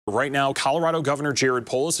Right now, Colorado Governor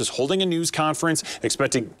Polis is holding a news conference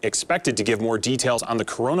expected to give more details on the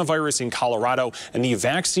coronavirus in Colorado and the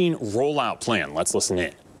vaccine rollout plan. Let's listen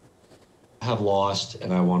in. I have lost,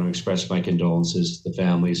 and I want to express my condolences to the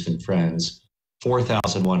families and friends,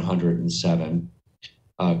 4,107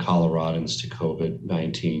 Coloradans to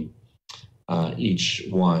COVID-19. Each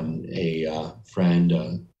one a friend,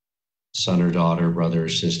 a son or daughter, brother or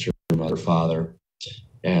sister, mother, father.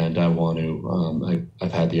 And I want to,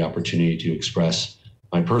 I've had the opportunity to express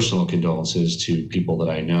my personal condolences to people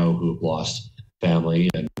that I know who have lost family.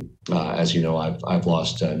 And as you know, I've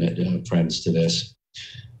lost friends to this.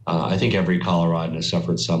 I think every Coloradan has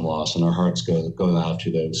suffered some loss, and our hearts go out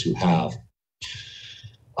to those who have.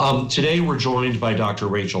 Today, we're joined by Dr.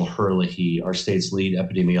 Rachel Herlihy, our state's lead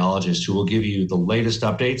epidemiologist, who will give you the latest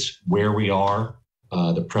updates, where we are,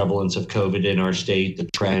 the prevalence of COVID in our state, the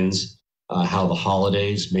trends, how the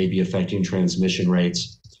holidays may be affecting transmission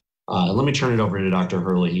rates. And let me turn it over to Dr.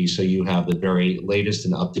 Herlihy so you have the very latest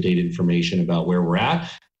and up-to-date information about where we're at.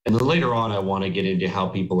 And then later on, I want to get into how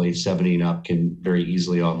people age 70 and up can very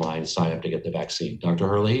easily online sign up to get the vaccine. Dr.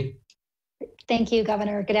 Herlihy? Thank you,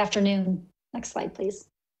 Governor. Good afternoon. Next slide, please.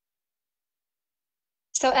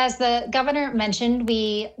 So as the governor mentioned,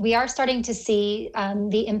 we are starting to see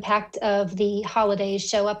the impact of the holidays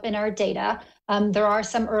show up in our data. There are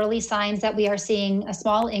some early signs that we are seeing a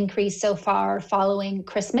small increase so far following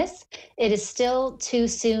Christmas. It is still too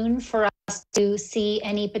soon for us to see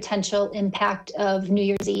any potential impact of New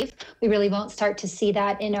Year's Eve. We really won't start to see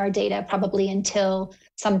that in our data probably until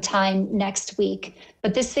sometime next week.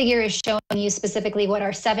 But this figure is showing you specifically what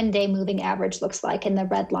our 7-day moving average looks like in the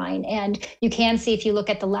red line. And you can see, if you look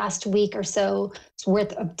at the last week or so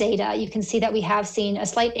worth of data, you can see that we have seen a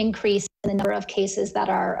slight increase in the number of cases that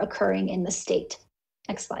are occurring in the state.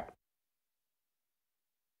 Next slide.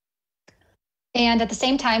 And at the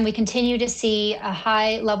same time, we continue to see a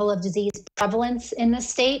high level of disease prevalence in the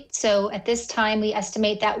state. So at this time, we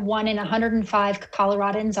estimate that 1 in 105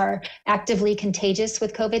 Coloradans are actively contagious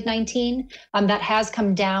with COVID-19. That has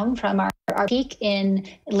come down from our peak in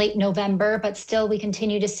late November, but still we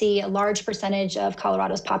continue to see a large percentage of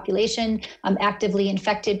Colorado's population actively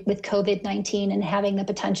infected with COVID-19 and having the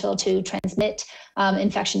potential to transmit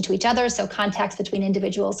infection to each other. So contacts between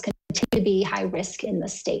individuals continue to be high risk in the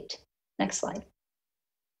state. Next slide.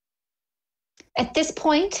 At this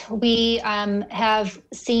point, we have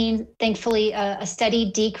seen, thankfully, a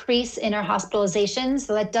steady decrease in our hospitalizations.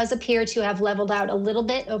 So that does appear to have leveled out a little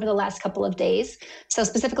bit over the last couple of days. So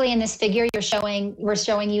specifically in this figure, we're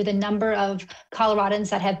showing you the number of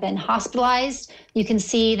Coloradans that have been hospitalized. You can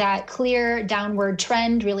see that clear downward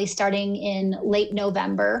trend really starting in late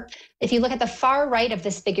November. If you look at the far right of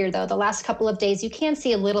this figure, though, the last couple of days, you can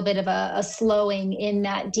see a little bit of a slowing in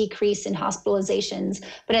that decrease in hospitalizations.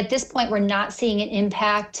 But at this point, we're not seeing an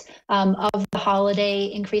impact of the holiday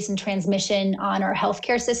increase in transmission on our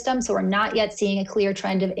healthcare system. So we're not yet seeing a clear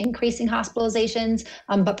trend of increasing hospitalizations,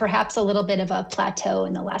 but perhaps a little bit of a plateau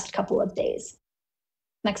in the last couple of days.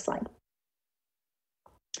 Next slide.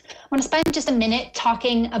 I want to spend just a minute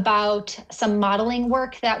talking about some modeling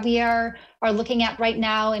work that we are looking at right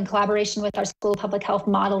now in collaboration with our school public health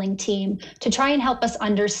modeling team to try and help us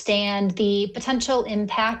understand the potential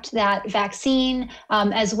impact that vaccine,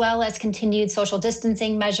 as well as continued social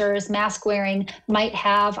distancing measures, mask wearing, might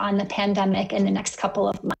have on the pandemic in the next couple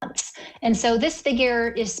of months. And so this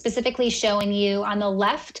figure is specifically showing you on the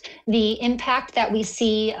left the impact that we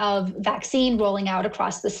see of vaccine rolling out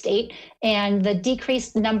across the state and the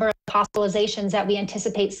decreased number of hospitalizations that we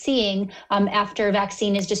anticipate seeing after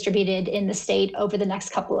vaccine is distributed in the state over the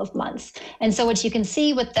next couple of months. And so what you can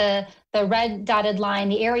see with the red dotted line,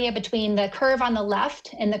 the area between the curve on the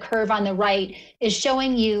left and the curve on the right is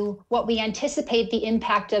showing you what we anticipate the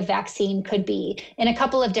impact of vaccine could be in a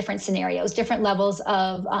couple of different scenarios, different levels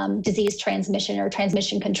of disease transmission or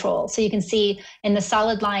transmission control. So you can see in the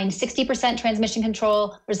solid line, 60% transmission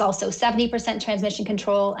control, there's also 70% transmission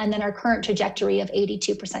control, and then our current trajectory of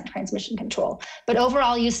 82% transmission control. But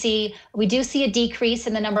overall, we do see a decrease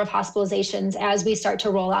in the number of hospitalizations as we start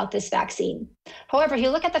to roll out this vaccine. However, if you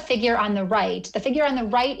look at the figure on the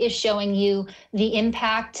right is showing you the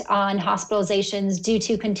impact on hospitalizations due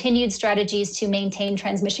to continued strategies to maintain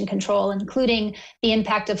transmission control, including the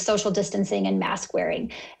impact of social distancing and mask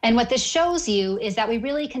wearing. And what this shows you is that we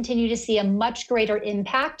really continue to see a much greater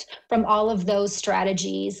impact from all of those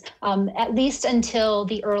strategies, at least until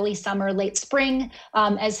the early summer, late spring,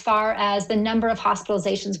 as far as the number of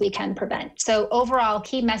hospitalizations we can prevent. So overall,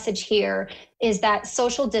 key message here is that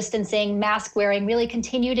social distancing, mask wearing really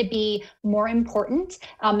continue to be more important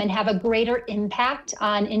and have a greater impact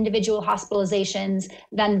on individual hospitalizations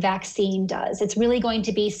than vaccine does. It's really going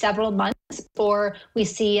to be several months before we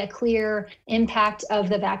see a clear impact of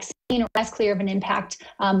the vaccine, or less clear of an impact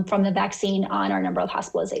from the vaccine on our number of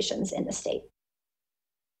hospitalizations in the state.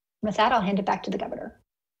 With that, I'll hand it back to the governor.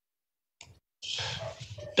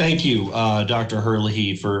 Thank you, Dr.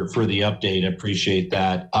 Herlihy, for the update. I appreciate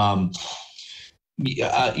that.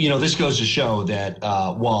 This goes to show that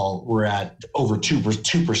while we're at over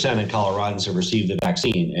 2% of Coloradans have received the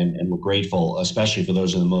vaccine, and we're grateful, especially for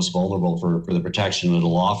those who are the most vulnerable, for the protection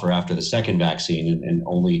it'll offer after the second vaccine, and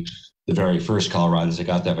only the very first Coloradans that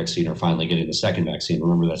got that vaccine are finally getting the second vaccine.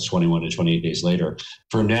 Remember, that's 21 to 28 days later.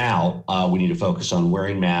 For now, we need to focus on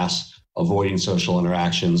wearing masks, avoiding social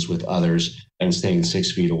interactions with others, and staying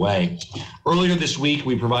 6 feet away. Earlier this week,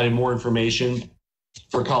 we provided more information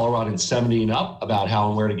for Coloradans 70 and up about how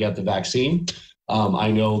and where to get the vaccine.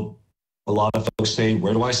 I know a lot of folks say,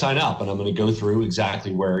 where do I sign up? And I'm going to go through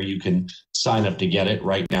exactly where you can sign up to get it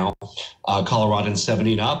right now. Coloradans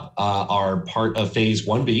 70 and up are part of phase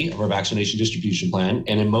 1B of our vaccination distribution plan.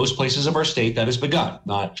 And in most places of our state, that has begun.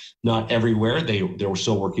 Not everywhere. They were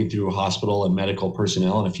still working through hospital and medical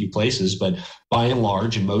personnel in a few places, but by and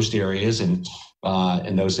large, in most areas, and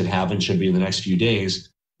those that haven't should be in the next few days,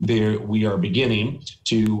 we are beginning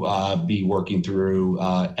to be working through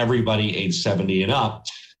everybody age 70 and up.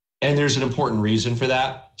 And there's an important reason for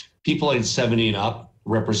that. People age 70 and up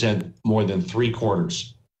represent more than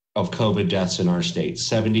 3/4 of COVID deaths in our state.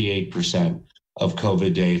 78% of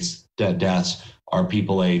COVID deaths are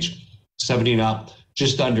people age 70 and up,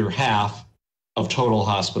 just under half of total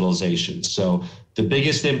hospitalizations. So the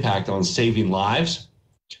biggest impact on saving lives,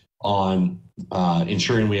 on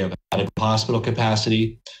ensuring we have adequate hospital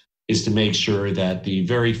capacity, is to make sure that the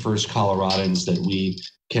very first Coloradans that we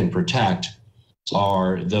can protect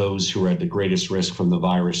are those who are at the greatest risk from the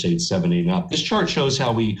virus, age 70 and up. This chart shows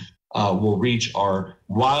how we will reach our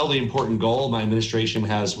wildly important goal. My administration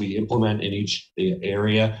has, we implement in each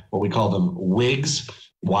area what we call them WIGs,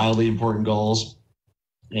 wildly important goals,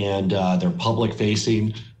 and they're public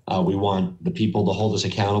facing. We want the people to hold us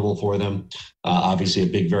accountable for them. Obviously, a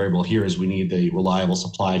big variable here is we need the reliable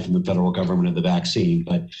supply from the federal government of the vaccine.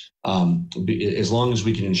 But as long as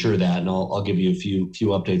we can ensure that, and I'll give you a few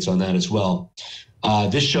updates on that as well.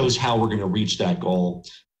 This shows how we're going to reach that goal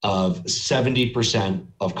of 70%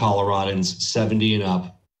 of Coloradans 70 and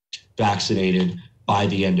up vaccinated by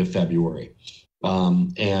the end of February.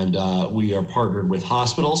 We are partnered with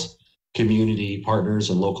hospitals, community partners,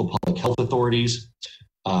 and local public health authorities.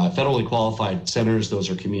 Federally qualified centers, those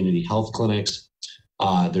are community health clinics.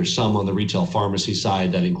 There's some on the retail pharmacy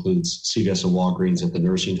side that includes CVS and Walgreens at the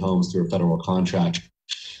nursing homes through a federal contract.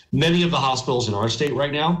 Many of the hospitals in our state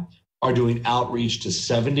right now are doing outreach to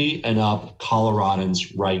 70 and up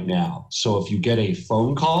Coloradans right now. So if you get a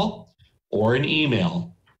phone call or an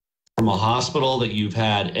email from a hospital that you've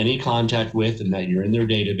had any contact with and that you're in their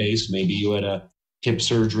database, maybe you had a hip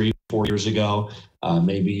surgery 4 years ago,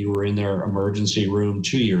 maybe you were in their emergency room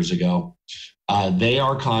 2 years ago, they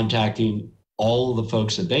are contacting all of the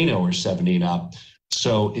folks that they know are 70 and up.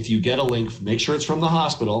 So if you get a link, make sure it's from the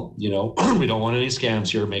hospital. We don't want any scams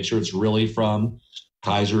here. Make sure it's really from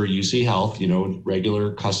Kaiser or UC Health,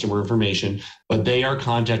 regular customer information, but they are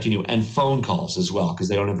contacting you, and phone calls as well, because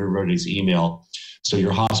they don't have everybody's email. So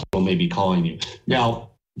your hospital may be calling you.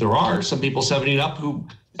 Now, there are some people 70 and up who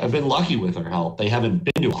have been lucky with their health. They haven't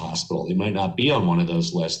been to a hospital. They might not be on one of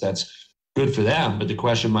those lists. That's good for them, but the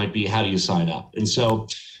question might be, how do you sign up? And so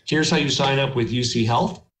here's how you sign up with UC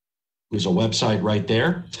Health. There's a website right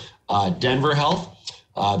there. Denver Health,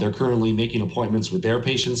 they're currently making appointments with their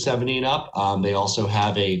patients 70 and up. They also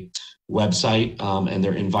have a website, and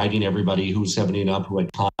they're inviting everybody who's 70 and up who had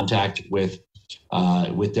contact with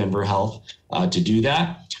Denver Health to do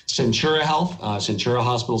that. Centura Health, Centura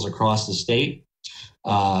hospitals across the state.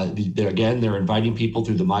 They're inviting people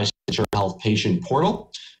through the My Centura Health patient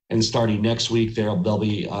portal. And starting next week, they'll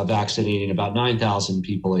be vaccinating about 9,000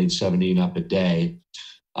 people age 70 and up a day.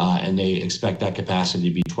 And they expect that capacity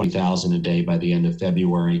to be 20,000 a day by the end of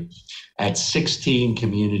February. At 16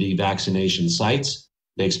 community vaccination sites,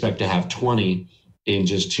 they expect to have 20 in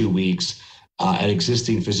just 2 weeks. At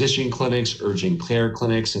existing physician clinics, urgent care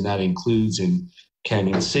clinics, and that includes in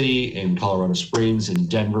Canyon City, in Colorado Springs, in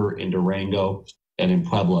Denver, in Durango, and in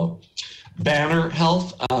Pueblo. Banner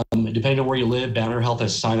Health, depending on where you live, Banner Health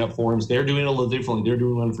has sign-up forms. They're doing it a little differently. They're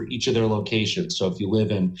doing one for each of their locations. So if you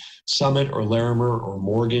live in Summit or Larimer or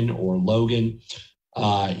Morgan or Logan,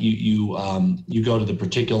 you go to the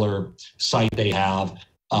particular site they have.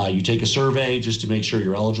 You take a survey just to make sure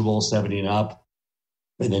you're eligible, 70 and up,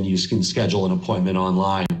 and then you can schedule an appointment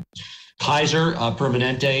online. Kaiser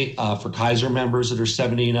Permanente for Kaiser members that are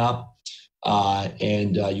 70 and up.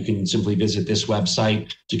 You can simply visit this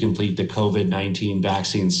website to complete the COVID-19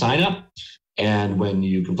 vaccine sign-up. And when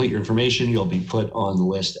you complete your information, you'll be put on the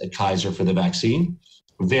list at Kaiser for the vaccine.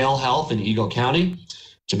 Vail Health in Eagle County,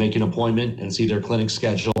 to make an appointment and see their clinic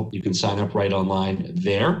schedule, you can sign up right online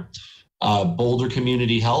there. Boulder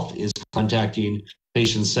Community Health is contacting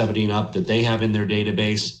patients 70 and up that they have in their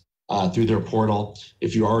database through their portal.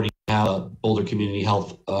 If you already have a Boulder Community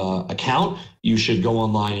Health account, you should go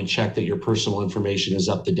online and check that your personal information is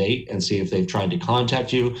up to date and see if they've tried to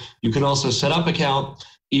contact you. You can also set up an account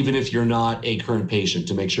even if you're not a current patient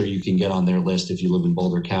to make sure you can get on their list if you live in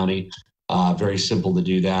Boulder County. Very simple to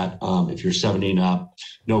do that. If you're 70 and up,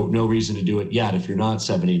 no reason to do it yet if you're not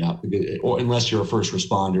 70 and up, or unless you're a first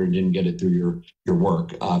responder and didn't get it through your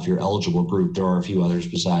work. If you're eligible group, there are a few others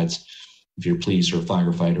besides. If you're police or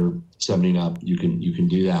firefighter, 70 and up, you can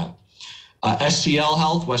do that. SCL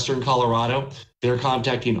Health, Western Colorado, they're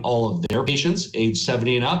contacting all of their patients age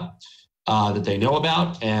 70 and up that they know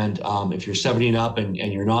about. And if you're 70 and up and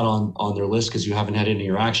you're not on their list because you haven't had any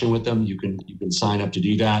interaction with them, you can sign up to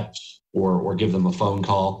do that. Or give them a phone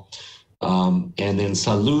call. And then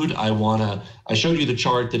Salud, I showed you the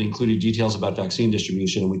chart that included details about vaccine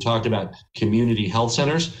distribution, and we talked about community health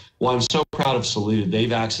centers. Well, I'm so proud of Salud. They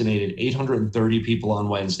vaccinated 830 people on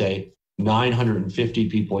Wednesday, 950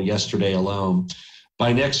 people yesterday alone.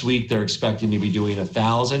 By next week, they're expecting to be doing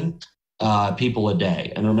 1,000 people a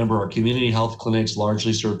day. And remember, our community health clinics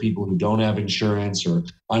largely serve people who don't have insurance or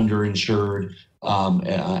underinsured.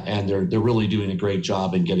 And they're really doing a great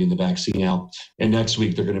job in getting the vaccine out. And next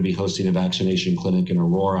week, they're going to be hosting a vaccination clinic in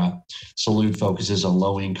Aurora. Salud focuses on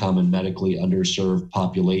low-income and medically underserved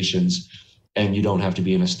populations, and you don't have to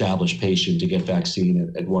be an established patient to get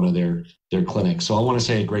vaccine at one of their clinics. So I want to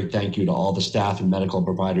say a great thank you to all the staff and medical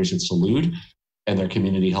providers at Salud and their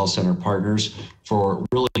community health center partners for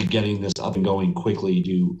really getting this up and going quickly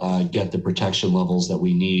to get the protection levels that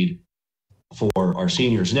we need for our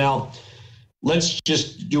seniors. Now, let's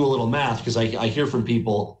just do a little math, because I hear from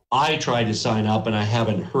people, I tried to sign up and I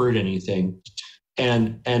haven't heard anything.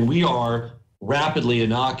 And we are rapidly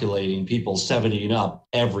inoculating people 70 and up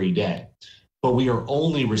every day. But we are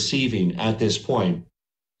only receiving, at this point,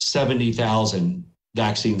 70,000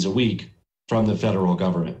 vaccines a week from the federal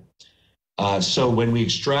government. So when we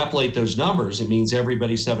extrapolate those numbers, it means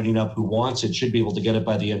everybody 70 and up who wants it should be able to get it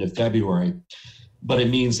by the end of February. But it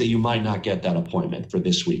means that you might not get that appointment for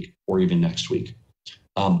this week or even next week.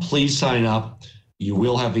 Please sign up. You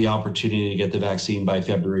will have the opportunity to get the vaccine by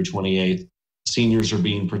February 28th. Seniors are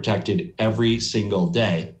being protected every single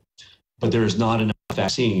day, but there is not enough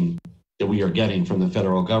vaccine that we are getting from the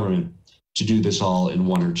federal government to do this all in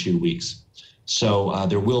 1 or 2 weeks. So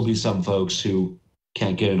there will be some folks who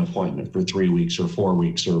can't get an appointment for 3 weeks or 4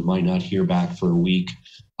 weeks, or might not hear back for a week.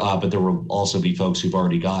 But there will also be folks who've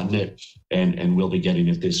already gotten it and will be getting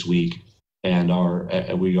it this week. And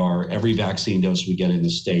every vaccine dose we get in the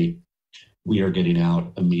state, we are getting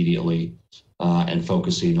out immediately and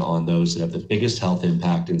focusing on those that have the biggest health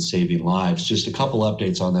impact in saving lives. Just a couple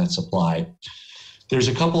updates on that supply. There's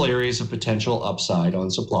a couple areas of potential upside on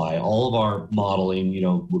supply. All of our modeling,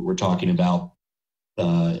 we're talking about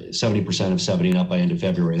 70% of 70 and up by end of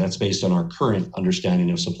February. That's based on our current understanding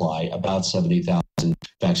of supply, about 70,000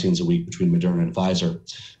 vaccines a week between Moderna and Pfizer.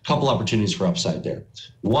 A couple opportunities for upside there.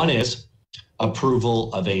 One is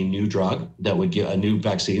approval of a new drug that would give a new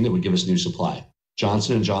vaccine that would give us new supply.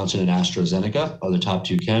 Johnson & Johnson and AstraZeneca are the top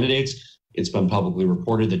two candidates. It's been publicly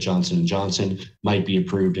reported that Johnson & Johnson might be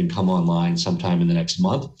approved and come online sometime in the next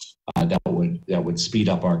month. That would speed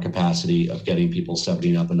up our capacity of getting people 70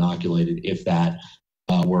 and up inoculated if that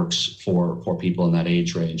works for people in that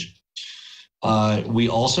age range. We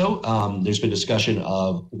also, there's been discussion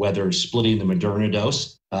of whether splitting the Moderna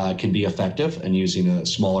dose can be effective and using a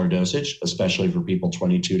smaller dosage, especially for people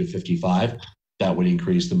 22 to 55. That would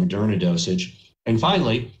increase the Moderna dosage. And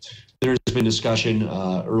finally, there's been discussion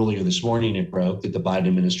earlier this morning, it broke, that the Biden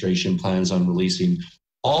administration plans on releasing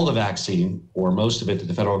all the vaccine, or most of it that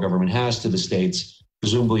the federal government has, to the states,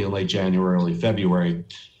 presumably in late January, early February.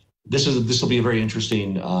 This will be a very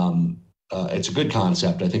interesting, it's a good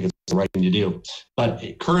concept. I think it's the right thing to do. But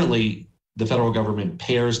currently, the federal government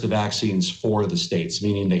pairs the vaccines for the states,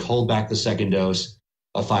 meaning they hold back the second dose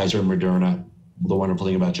of Pfizer and Moderna. The wonderful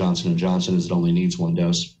thing about Johnson & Johnson is it only needs one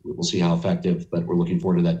dose. We'll see how effective, but we're looking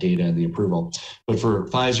forward to that data and the approval. But for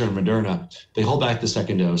Pfizer and Moderna, they hold back the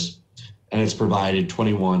second dose, and it's provided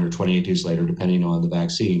 21 or 28 days later, depending on the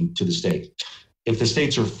vaccine, to the state. If the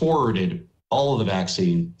states are forwarded all of the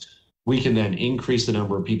vaccine, we can then increase the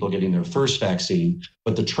number of people getting their first vaccine.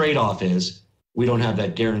 But the trade-off is we don't have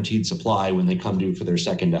that guaranteed supply when they come due for their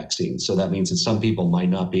second vaccine. So that means that some people might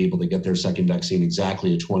not be able to get their second vaccine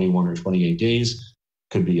exactly at 21 or 28 days.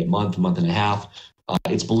 Could be a month and a half.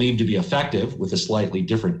 It's believed to be effective with a slightly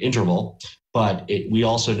different interval, but we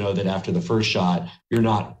also know that after the first shot, you're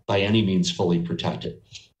not by any means fully protected.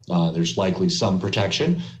 There's likely some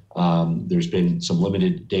protection. There's been some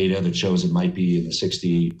limited data that shows it might be in the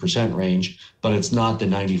 60% range, but it's not the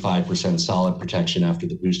 95% solid protection after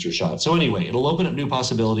the booster shot. So anyway, it'll open up new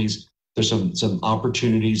possibilities. There's some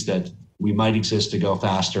opportunities that we might exist to go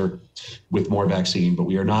faster with more vaccine, but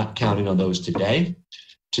we are not counting on those today.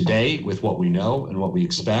 Today, with what we know and what we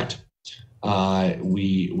expect,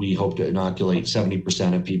 we hope to inoculate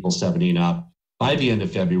 70% of people 70 and up by the end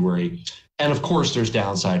of February. And of course, there's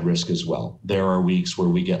downside risk as well. There are weeks where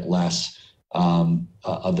we get less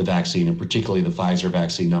of the vaccine, and particularly the Pfizer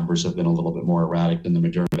vaccine numbers have been a little bit more erratic than the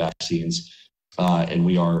Moderna vaccines. And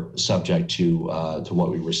we are subject to what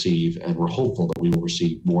we receive, and we're hopeful that we will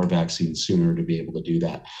receive more vaccines sooner to be able to do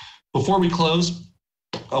that. Before we close,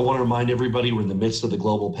 I want to remind everybody we're in the midst of the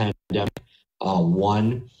global pandemic.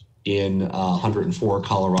 1 in 104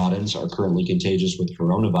 Coloradans are currently contagious with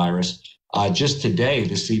coronavirus. Just today,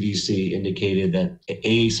 the CDC indicated that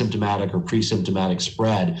asymptomatic or pre-symptomatic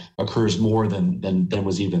spread occurs more than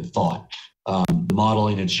was even thought. The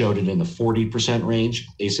modeling had showed it in the 40% range,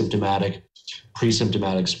 asymptomatic,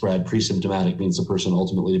 pre-symptomatic spread. Pre-symptomatic means the person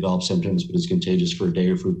ultimately develops symptoms but is contagious for a day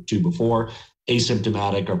or two before.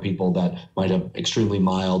 Asymptomatic are people that might have extremely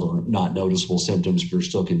mild or not noticeable symptoms but are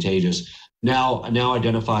still contagious. Now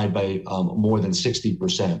identified by more than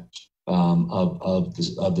 60%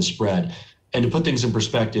 of the spread. And to put things in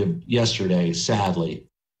perspective, yesterday, sadly,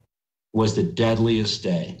 was the deadliest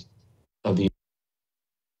day of the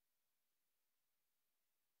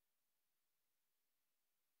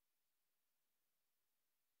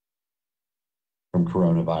from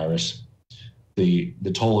coronavirus.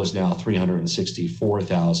 The toll is now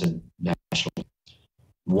 364,000 nationally.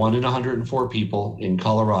 1 in 104 people in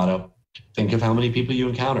Colorado. Think of how many people you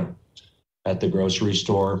encounter at the grocery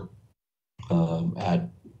store, at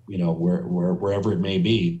wherever it may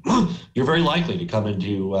be. You're very likely to come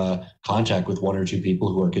into contact with 1 or 2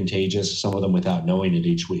 people who are contagious, some of them without knowing it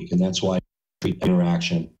each week. And that's why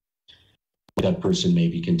interaction with that person may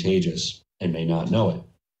be contagious and may not know it.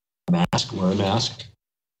 Wear a mask,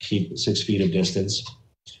 keep 6 feet of distance,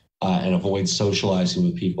 and avoid socializing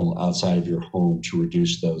with people outside of your home to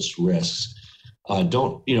reduce those risks.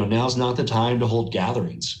 Now's not the time to hold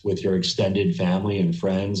gatherings with your extended family and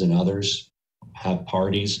friends and others, have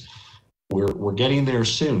parties. We're getting there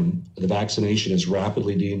soon. The vaccination is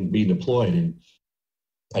rapidly being deployed, and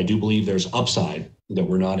I do believe there's upside that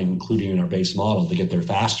we're not including in our base model to get there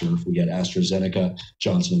faster if we get AstraZeneca,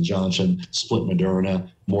 Johnson & Johnson, split Moderna,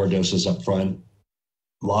 more doses up front.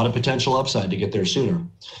 A lot of potential upside to get there sooner.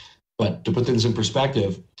 But to put things in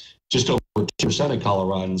perspective, just over 2% of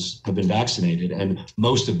Coloradans have been vaccinated, and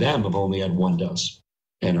most of them have only had 1 dose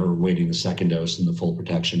and are waiting the second dose and the full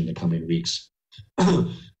protection in the coming weeks.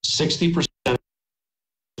 60%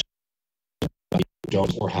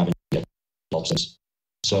 don't or haven't yet doses.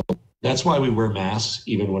 So that's why we wear masks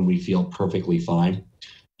even when we feel perfectly fine.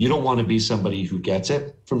 You don't want to be somebody who gets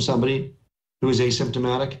it from somebody who is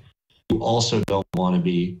asymptomatic. You also don't want to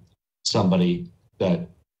be somebody that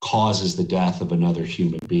causes the death of another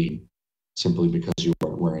human being simply because you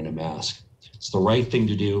weren't wearing a mask. It's the right thing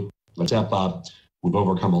to do. Let's step up. We've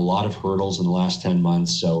overcome a lot of hurdles in the last 10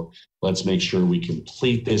 months, so let's make sure we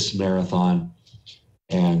complete this marathon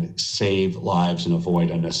and save lives and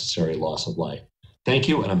avoid unnecessary loss of life. Thank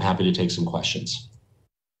you, and I'm happy to take some questions.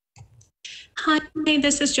 Hi,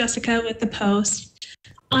 this is Jessica with the Post.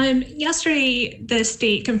 Yesterday, the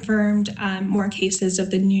state confirmed more cases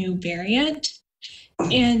of the new variant.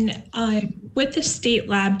 And with the state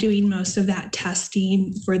lab doing most of that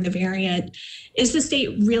testing for the variant, is the state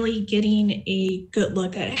really getting a good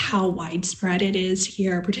look at how widespread it is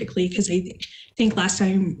here, particularly because I think last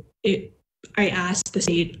time I asked, the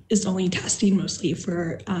state is only testing mostly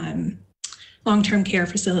for long-term care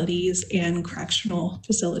facilities and correctional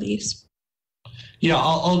facilities? Yeah,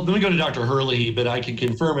 let me go to Dr. Herlihy, but I can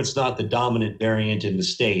confirm it's not the dominant variant in the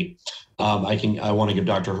state. I want to give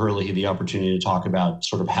Dr. Herlihy the opportunity to talk about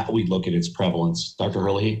sort of how we look at its prevalence. Dr.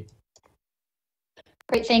 Herlihy?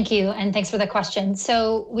 Great, thank you, and thanks for the question.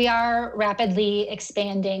 So we are rapidly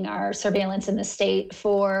expanding our surveillance in the state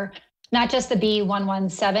for not just the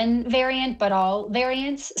B117 variant, but all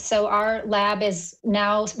variants. So our lab is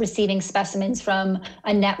now receiving specimens from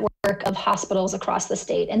a network of hospitals across the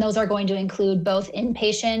state. And those are going to include both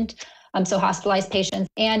inpatient, so hospitalized patients,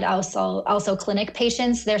 and also clinic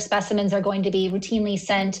patients. Their specimens are going to be routinely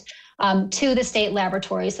sent to the state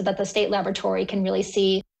laboratory so that the state laboratory can really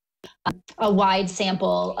see a wide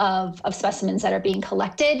sample of specimens that are being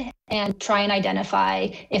collected and try and identify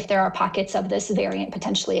if there are pockets of this variant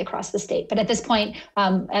potentially across the state. But at this point,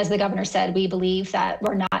 as the governor said, we believe that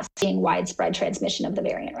we're not seeing widespread transmission of the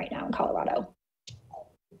variant right now in Colorado.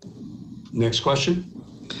 Next question.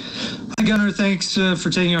 Hi, Governor. Thanks for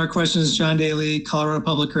taking our questions. John Daly, Colorado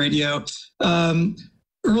Public Radio.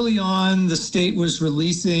 Early on, the state was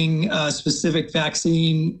releasing specific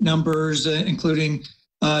vaccine numbers, including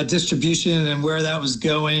distribution and where that was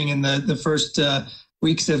going in the first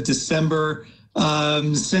weeks of December.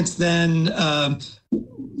 Since then,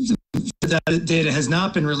 that data has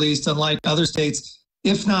not been released, unlike other states.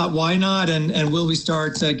 If not, why not? And will we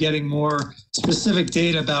start getting more specific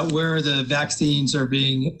data about where the vaccines are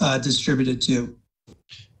being distributed to?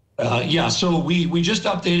 Yeah, so we just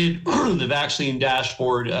updated the vaccine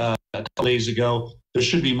dashboard a couple days ago. There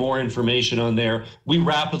should be more information on there. We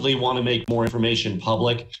rapidly want to make more information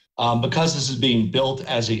public. Because this is being built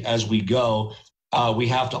as we go, we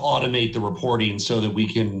have to automate the reporting so that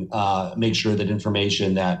we can make sure that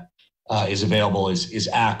information that is available is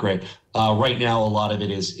accurate. Right now, a lot of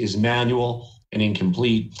it is manual and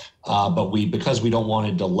incomplete, but because we don't want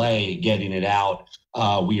to delay getting it out,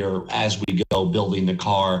 we are, as we go, building the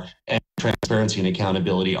car, and transparency and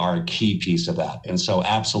accountability are a key piece of that. And so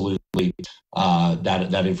absolutely,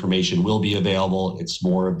 that information will be available. It's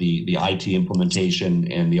more of the IT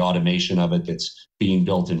implementation and the automation of it that's being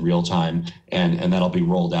built in real time, and that'll be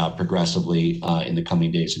rolled out progressively in the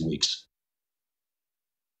coming days and weeks.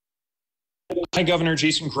 Hi, Governor.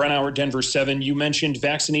 Jason Grenauer, Denver 7. You mentioned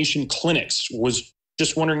vaccination clinics. Was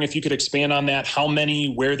just wondering if you could expand on that, how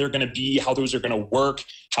many, where they're going to be, how those are going to work,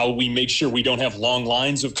 how we make sure we don't have long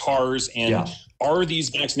lines of cars, and are these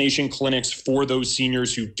vaccination clinics for those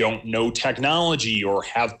seniors who don't know technology or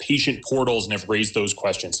have patient portals and have raised those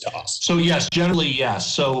questions to us? So yes, generally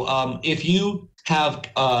yes. So if you have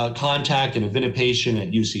contact and have been a patient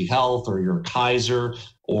at UC Health or your Kaiser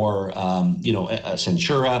or a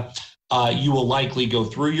Centura, you will likely go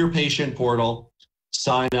through your patient portal,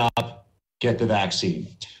 sign up, get the vaccine.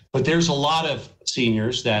 But there's a lot of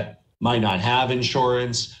seniors that might not have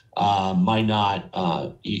insurance, might not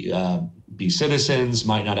be citizens,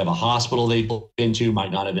 might not have a hospital they've been to,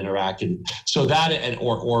 might not have interacted. So that,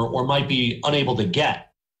 or might be unable to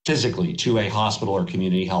get physically to a hospital or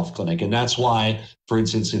community health clinic. And that's why, for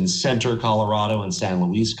instance, in Center, Colorado and San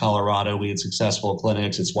Luis, Colorado, we had successful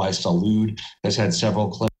clinics. It's why Salud has had several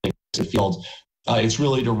clinics in the field. It's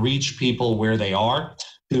really to reach people where they are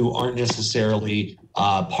who aren't necessarily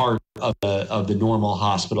part of the normal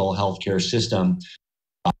hospital healthcare system.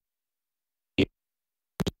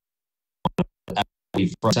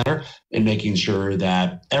 Center and making sure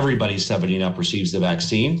that everybody 70 and up receives the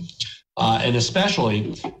vaccine. And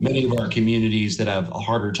especially many of our communities that have a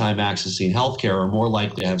harder time accessing healthcare are more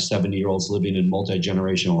likely to have 70-year-olds living in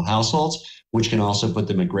multi-generational households, which can also put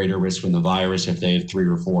them at greater risk from the virus if they have 3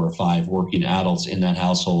 or 4 or 5 working adults in that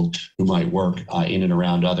household who might work in and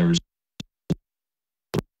around others.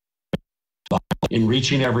 In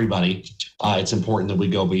reaching everybody, it's important that we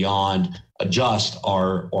go beyond just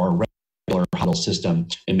our regular hospital system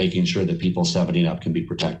and making sure that people 70 and up can be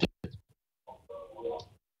protected.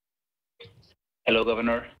 Hello,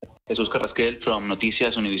 Governor. Jesús Carrasquel from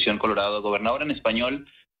Noticias Univisión Colorado. Gobernador en español,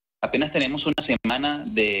 apenas tenemos una semana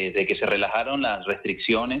de que se relajaron las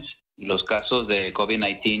restricciones y los casos de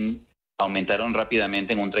COVID-19 aumentaron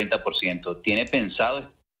rápidamente en un 30%. ¿Tiene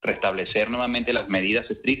pensado restablecer nuevamente las medidas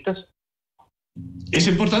estrictas? Es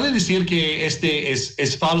importante decir que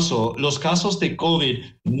es falso. Los casos de COVID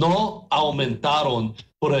no aumentaron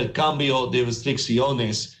por el cambio de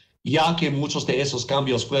restricciones, ya que muchos de esos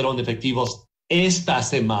cambios fueron efectivos esta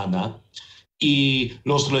semana y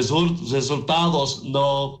los resultados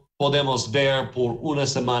no podemos ver por una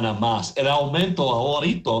semana más. El aumento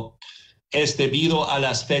ahorita es debido a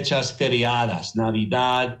las fechas feriadas,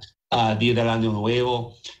 Navidad, Día del Año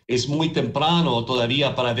Nuevo. Es muy temprano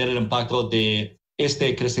todavía para ver el impacto de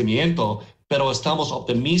este crecimiento, pero estamos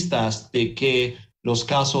optimistas de que los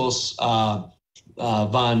casos no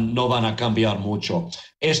van a cambiar mucho.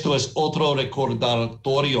 Esto es otro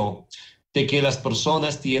recordatorio de que las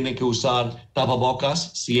personas tienen que usar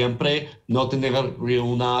tapabocas siempre, no tener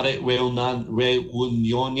reuniones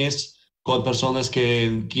con personas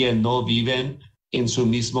que no viven en su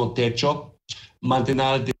mismo techo,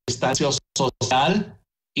 mantener distancia social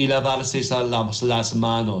y lavarse las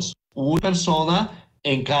manos. Una persona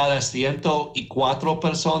en cada 104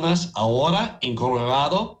 personas ahora en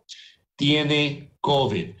Colorado tiene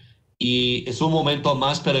COVID. Y es un momento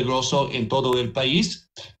más peligroso en todo el país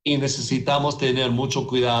y necesitamos tener mucho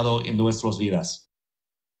cuidado en nuestras vidas.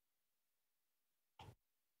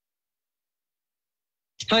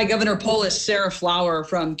 Hi, Governor Polis. Sarah Flower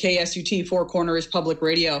from KSUT Four Corners Public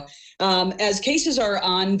Radio. As cases are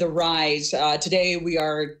on the rise, today we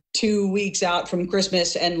are 2 weeks out from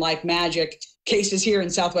Christmas, and like magic, cases here in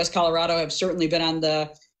Southwest Colorado have certainly been on the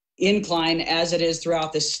incline as it is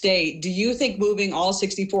throughout the state. Do you think moving all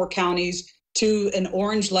 64 counties to an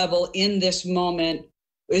orange level in this moment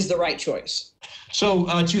is the right choice? So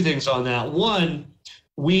two things on that. One,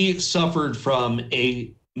 we suffered from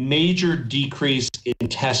a major decrease in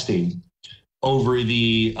testing over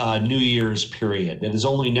the New Year's period. It has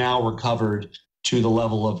only now recovered to the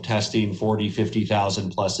level of testing 40,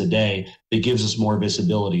 50,000 plus a day that gives us more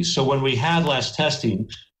visibility. So when we had less testing,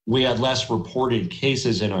 we had less reported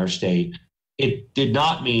cases in our state. It did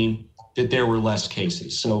not mean that there were less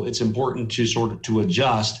cases. So it's important to sort of to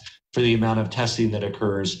adjust for the amount of testing that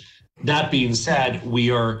occurs. That being said, we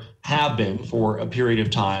have been for a period of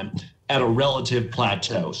time at a relative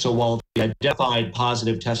plateau. So while the identified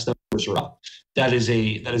positive test numbers are up, that is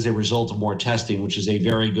a result of more testing, which is a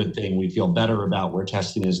very good thing. We feel better about where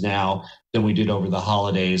testing is now than we did over the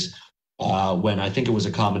holidays, when I think it was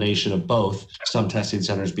a combination of both, some testing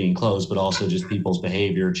centers being closed, but also just people's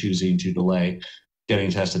behavior choosing to delay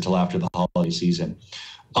getting tested till after the holiday season.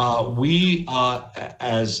 We,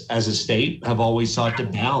 as a state, have always sought to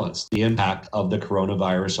balance the impact of the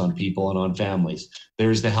coronavirus on people and on families.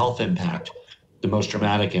 There's the health impact, the most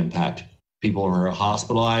dramatic impact. People who are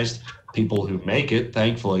hospitalized, people who make it,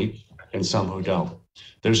 thankfully, and some who don't.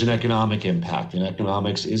 There's an economic impact, and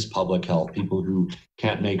economics is public health. People who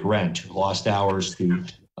can't make rent, who lost hours, who've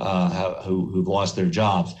lost their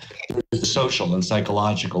jobs. There's the social and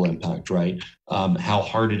psychological impact, right? How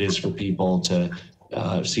hard it is for people to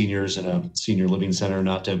seniors in a senior living center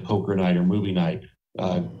not to have poker night or movie night,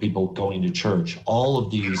 people going to church. All of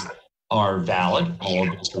these are valid. All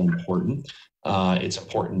of these are important. It's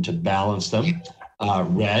important to balance them.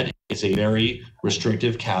 Red is a very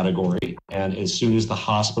restrictive category, and as soon as the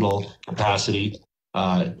hospital capacity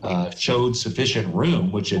showed sufficient room,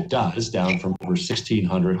 which it does, down from over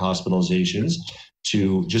 1,600 hospitalizations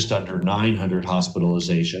to just under 900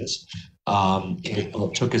 hospitalizations,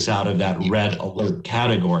 it took us out of that red alert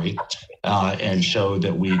category and showed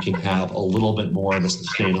that we can have a little bit more of a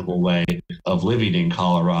sustainable way of living in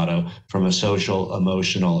Colorado from a social,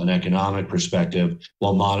 emotional, and economic perspective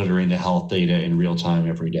while monitoring the health data in real time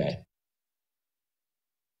every day.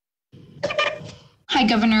 Hi,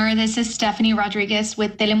 Governor. This is Stephanie Rodriguez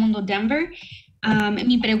with Telemundo Denver.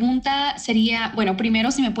 Mi pregunta sería, bueno, primero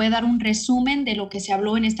si me puede dar un resumen de lo que se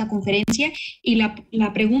habló en esta conferencia, y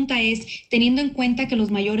la pregunta es, teniendo en cuenta que los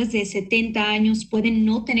mayores de 70 años pueden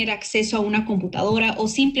no tener acceso a una computadora o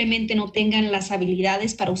simplemente no tengan las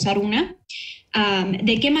habilidades para usar una,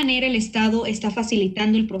 ¿de qué manera el Estado está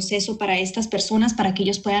facilitando el proceso para estas personas para que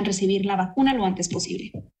ellos puedan recibir la vacuna lo antes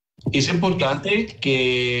posible? Es importante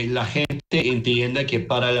que la gente entienda que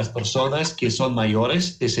para las personas que son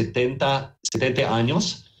mayores de 70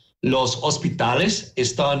 años, los hospitales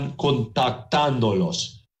están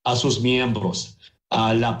contactándolos a sus miembros.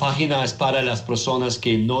 La página es para las personas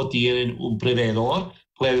que no tienen un proveedor.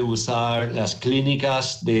 Puede usar las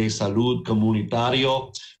clínicas de salud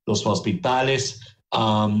comunitario, los hospitales,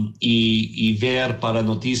 y ver para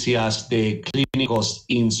noticias de clínicos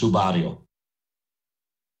en su barrio.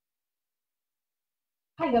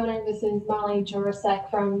 Hi, Governor. This is Molly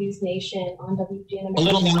Jurasek from News Nation on WGN America. A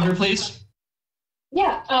little louder, please.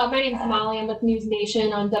 Yeah, my name is Molly. I'm with News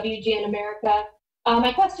Nation on WGN America.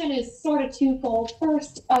 My question is sort of twofold.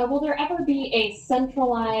 First, will there ever be a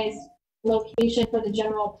centralized location for the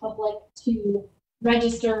general public to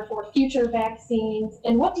register for future vaccines?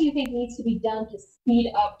 And what do you think needs to be done to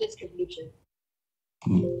speed up distribution?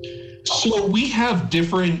 So we have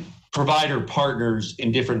different provider partners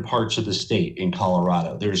in different parts of the state in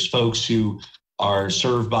Colorado. There's folks who are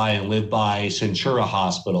served by and live by Centura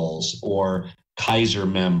hospitals or Kaiser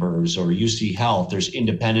members or UC Health. There's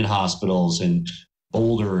independent hospitals in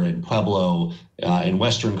Boulder and Pueblo in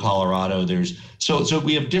Western Colorado. So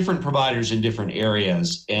we have different providers in different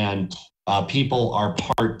areas, and people are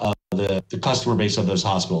part of the customer base of those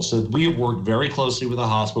hospitals. So we have worked very closely with the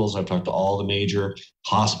hospitals. I've talked to all the major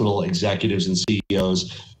hospital executives and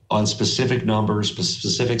CEOs on specific numbers,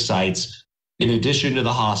 specific sites. In addition to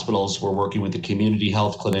the hospitals, we're working with the community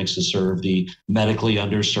health clinics to serve the medically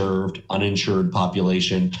underserved, uninsured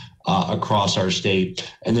population across our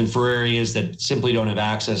state. And then for areas that simply don't have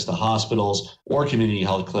access to hospitals or community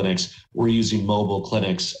health clinics, we're using mobile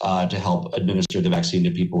clinics to help administer the vaccine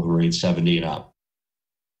to people who are age 70 and up.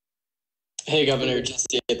 Hey, Governor,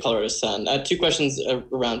 Jesse, Colorado Sun. I have two questions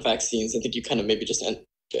around vaccines. I think you kind of maybe just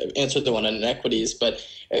answered the one on inequities, but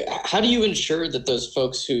how do you ensure that those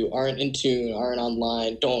folks who aren't in tune, aren't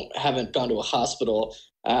online, haven't gone to a hospital,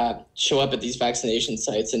 show up at these vaccination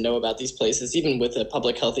sites and know about these places, even with a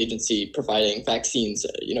public health agency providing vaccines?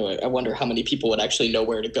 I wonder how many people would actually know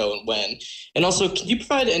where to go and when. And also, can you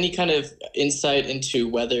provide any kind of insight into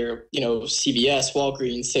whether, CVS,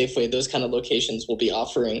 Walgreens, Safeway, those kind of locations will be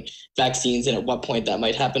offering vaccines, and at what point that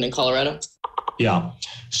might happen in Colorado? Yeah.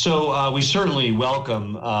 So we certainly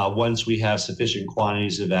welcome, once we have sufficient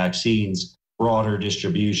quantities of vaccines, broader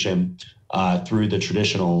distribution through the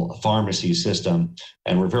traditional pharmacy system.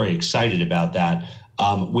 And we're very excited about that.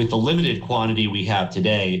 With the limited quantity we have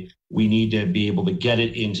today, we need to be able to get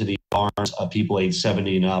it into the arms of people age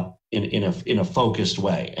 70 and up in a focused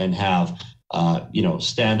way, and have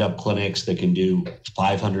stand-up clinics that can do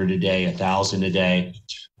 500 a day, 1,000 a day,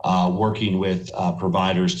 working with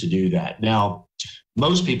providers to do that. Now,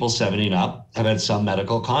 most people 70 and up have had some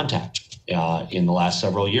medical contact in the last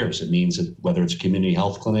several years. It means that whether it's a community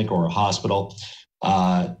health clinic or a hospital,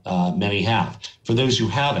 many have. For those who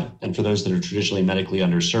haven't, and for those that are traditionally medically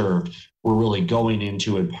underserved, we're really going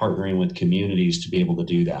into and partnering with communities to be able to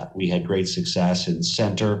do that. We had great success in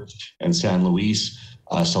Center and San Luis.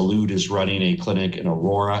 Salud is running a clinic in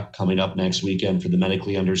Aurora coming up next weekend for the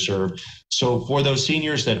medically underserved. So for those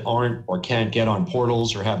seniors that aren't or can't get on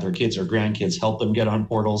portals, or have their kids or grandkids help them get on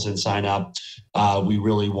portals and sign up, we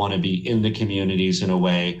really want to be in the communities in a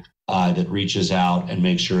way that reaches out and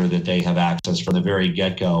makes sure that they have access from the very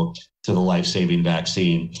get-go to the life-saving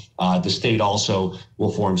vaccine. The state also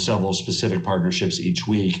will form several specific partnerships each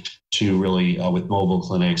week to really with mobile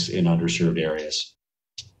clinics in underserved areas.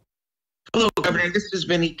 Hello, Governor. This is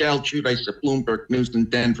Vinny Galjudice of Bloomberg News in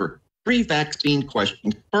Denver. 3 vaccine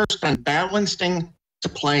questions. First, on balancing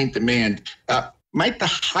supply and demand. Might the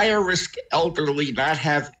higher risk elderly not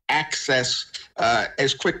have access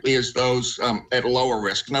as quickly as those at lower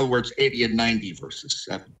risk? In other words, 80 and 90 versus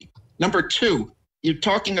 70. Number 2, you're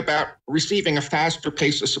talking about receiving a faster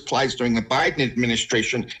pace of supplies during the Biden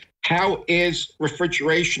administration. How is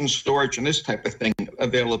refrigeration, storage, and this type of thing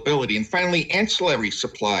availability? And finally, ancillary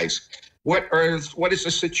supplies. What is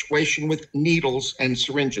the situation with needles and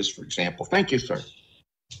syringes, for example? Thank you, sir.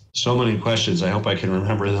 So many questions. I hope I can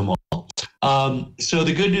remember them all. So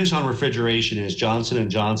the good news on refrigeration is Johnson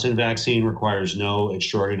 & Johnson vaccine requires no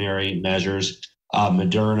extraordinary measures.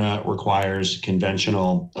 Moderna requires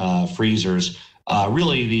conventional freezers.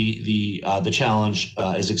 Really, the challenge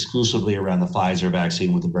is exclusively around the Pfizer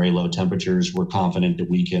vaccine with the very low temperatures. We're confident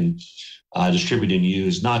that we can distribute and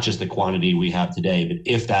use not just the quantity we have today, but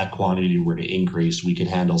if that quantity were to increase, we could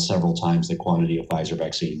handle several times the quantity of Pfizer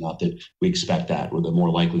vaccine. Not that we expect that. Or the more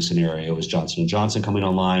likely scenario is Johnson & Johnson coming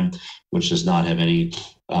online, which does not have any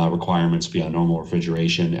requirements beyond normal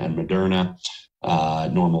refrigeration, and Moderna,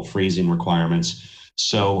 normal freezing requirements.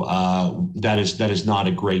 So that is not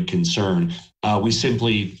a great concern. We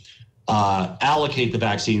simply allocate the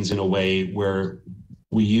vaccines in a way where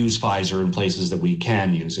we use Pfizer in places that we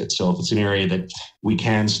can use it. So if it's an area that we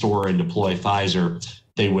can store and deploy Pfizer,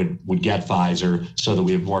 they would get Pfizer, so that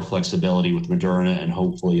we have more flexibility with Moderna and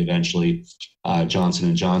hopefully eventually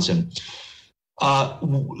Johnson & Johnson.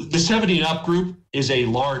 The 70 and up group is a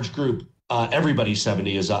large group. Everybody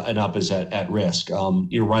 70 and up is at risk.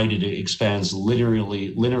 You're right, it expands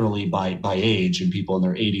linearly by age, and people in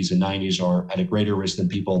their 80s and 90s are at a greater risk than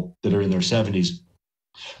people that are in their 70s.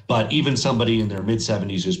 But even somebody in their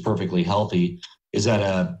mid-70s who's perfectly healthy is at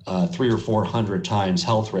a 300 or 400 times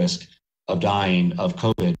health risk of dying of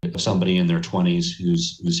COVID of somebody in their 20s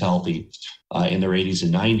who's healthy. In their 80s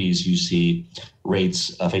and 90s, you see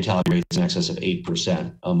fatality rates in excess of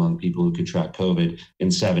 8% among people who contract COVID. In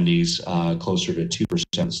 70s, closer to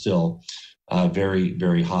 2% still. Very,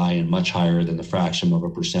 very high, and much higher than the fraction of a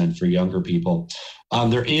percent for younger people.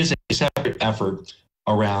 There is a separate effort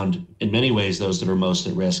around, in many ways, those that are most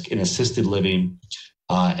at risk in assisted living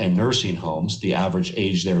and nursing homes. The average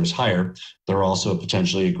age there is higher. They're also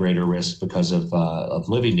potentially a greater risk because of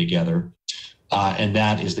living together. And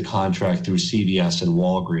that is the contract through CVS and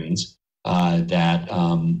Walgreens that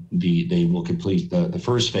they will complete the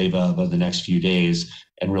first phase of the next few days.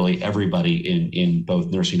 And really everybody in both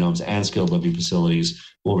nursing homes and skilled living facilities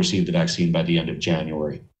will receive the vaccine by the end of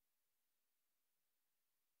January.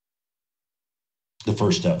 The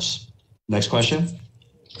first dose. Next question.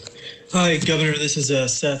 Hi, Governor. This is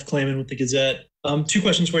Seth Klayman with the Gazette. Two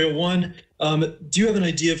questions for you. One, do you have an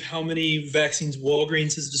idea of how many vaccines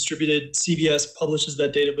Walgreens has distributed? CVS publishes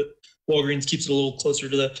that data, but Walgreens keeps it a little closer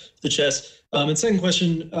to the chest. And second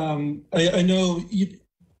question, I know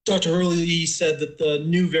Dr. Herlihy said that the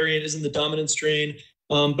new variant isn't the dominant strain,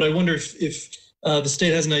 but I wonder if the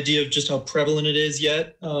state has an idea of just how prevalent it is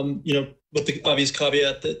yet, with the obvious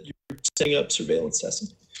caveat that you're setting up surveillance testing.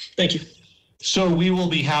 Thank you. So we will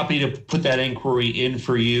be happy to put that inquiry in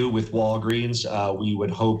for you with Walgreens. We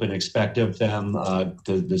would hope and expect of them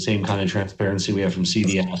the same kind of transparency we have from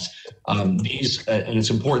CVS. And it's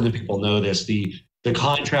important that people know this, the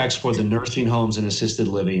contracts for the nursing homes and assisted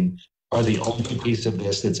living are the only piece of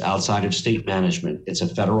this that's outside of state management. It's a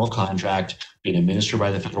federal contract being administered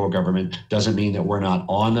by the federal government. Doesn't mean that we're not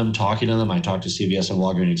on them, talking to them. I talked to CVS and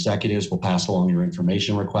Walgreens executives. We'll pass along your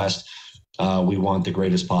information request. We want the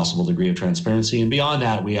greatest possible degree of transparency. And beyond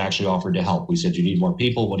that, we actually offered to help. We said, you need more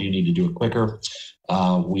people. What do you need to do it quicker?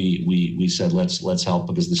 We said, let's help,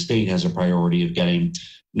 because the state has a priority of getting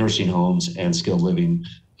nursing homes and skilled living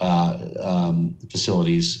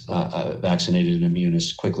facilities vaccinated and immune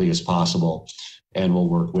as quickly as possible. And we'll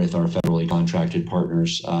work with our federally contracted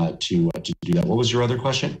partners to do that. What was your other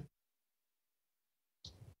question?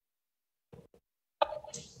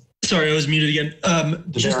 Sorry, I was muted again.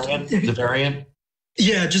 The variant?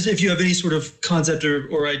 Yeah, just if you have any sort of concept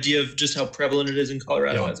or idea of just how prevalent it is in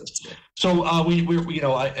Colorado. Yeah. So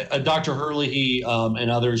Dr. Herlihy and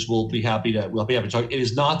others will be happy to talk. It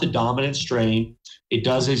is not the dominant strain. It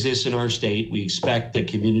does exist in our state. We expect that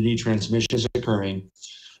community transmission is occurring.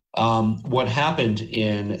 What happened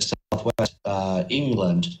in Southwest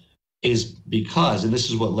England is because, and this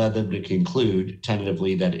is what led them to conclude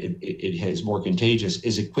tentatively that it is more contagious,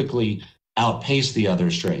 is it quickly outpaced the other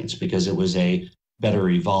strains because it was a better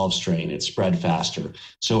evolved strain. It spread faster.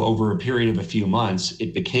 So over a period of a few months,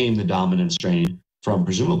 it became the dominant strain from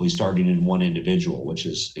presumably starting in one individual, which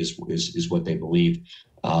is what they believe.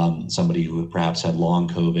 Somebody who perhaps had long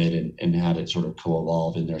COVID and had it sort of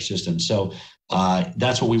co-evolve in their system. So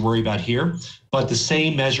that's what we worry about here. But the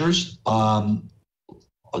same measures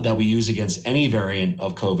that we use against any variant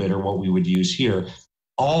of COVID are what we would use here.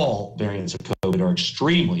 All variants of COVID are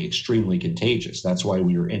extremely, extremely contagious. That's why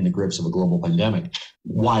we are in the grips of a global pandemic.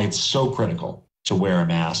 Why it's so critical to wear a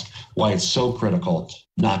mask, why it's so critical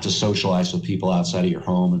not to socialize with people outside of your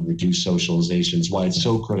home and reduce socializations, why it's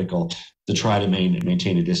so critical to try to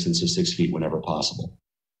maintain a distance of 6 feet whenever possible.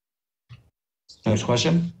 Next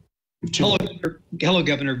question. Hello,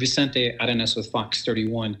 Governor Vicente Arenas with Fox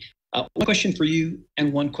 31. One question for you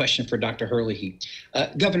and one question for Dr. Herlihy.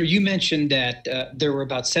 Governor, you mentioned that there were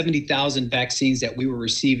about 70,000 vaccines that we were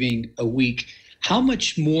receiving a week. How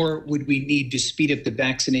much more would we need to speed up the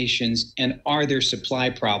vaccinations, and are there supply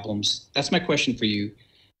problems? That's my question for you.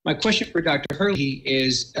 My question for Dr. Herlihy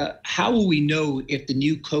is, how will we know if the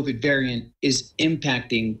new COVID variant is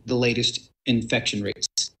impacting the latest infection rates?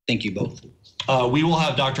 Thank you both. We will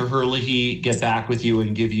have Dr. Herlihy get back with you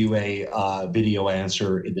and give you a video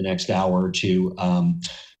answer in the next hour or two.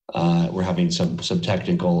 We're having some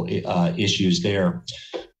technical issues there.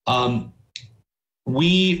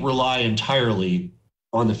 We rely entirely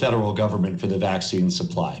on the federal government for the vaccine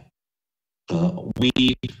supply.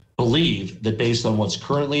 We believe that based on what's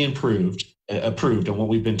currently approved and what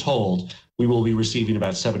we've been told, we will be receiving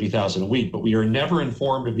about 70,000 a week, but we are never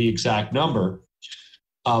informed of the exact number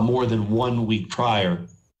more than 1 week prior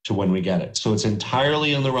to when we get it. So it's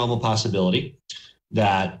entirely in the realm of possibility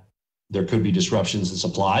that there could be disruptions in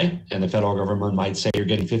supply, and the federal government might say you're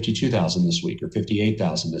getting 52,000 this week or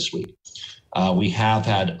 58,000 this week. We have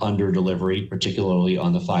had under delivery, particularly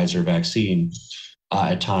on the Pfizer vaccine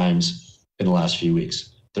at times in the last few weeks.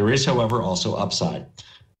 There is, however, also upside.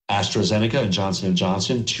 AstraZeneca and Johnson &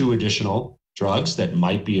 Johnson, 2 additional drugs that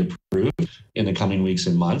might be approved in the coming weeks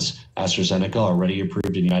and months. AstraZeneca already approved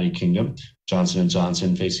in the United Kingdom. Johnson &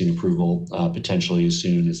 Johnson facing approval potentially as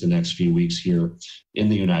soon as the next few weeks here in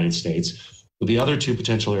the United States. But the other 2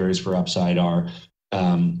 potential areas for upside are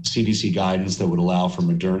CDC guidance that would allow for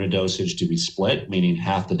Moderna dosage to be split, meaning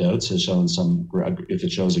half the dose has shown if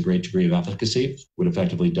it shows a great degree of efficacy, would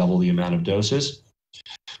effectively double the amount of doses.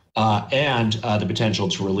 And the potential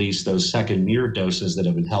to release those second mirrored doses that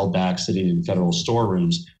have been held back sitting in federal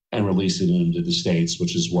storerooms and release it into the states,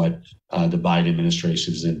 which is what the Biden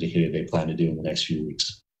administration has indicated they plan to do in the next few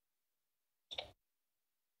weeks.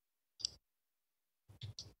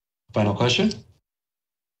 Final question?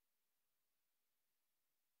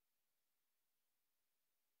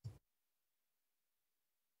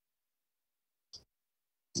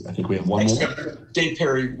 I think we have one more. Dave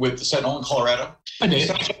Perry with the Sentinel in Colorado. Hi,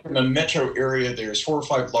 Dave. In the metro area, there's 4 or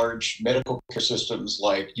 5 large medical care systems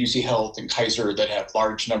like UC Health and Kaiser that have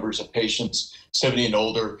large numbers of patients, 70 and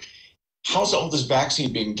older. How's all this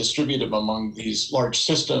vaccine being distributed among these large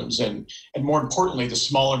systems? And more importantly, the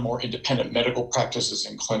smaller, more independent medical practices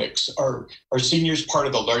and clinics? Are seniors part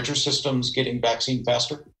of the larger systems getting vaccine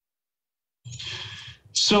faster?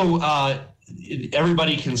 So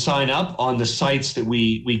everybody can sign up on the sites that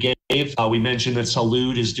we gave. We mentioned that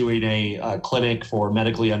Salud is doing a clinic for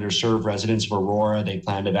medically underserved residents of Aurora. They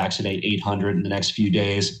plan to vaccinate 800 in the next few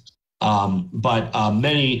days. But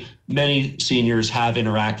many seniors have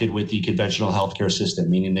interacted with the conventional healthcare system,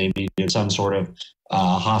 meaning they need some sort of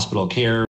hospital care,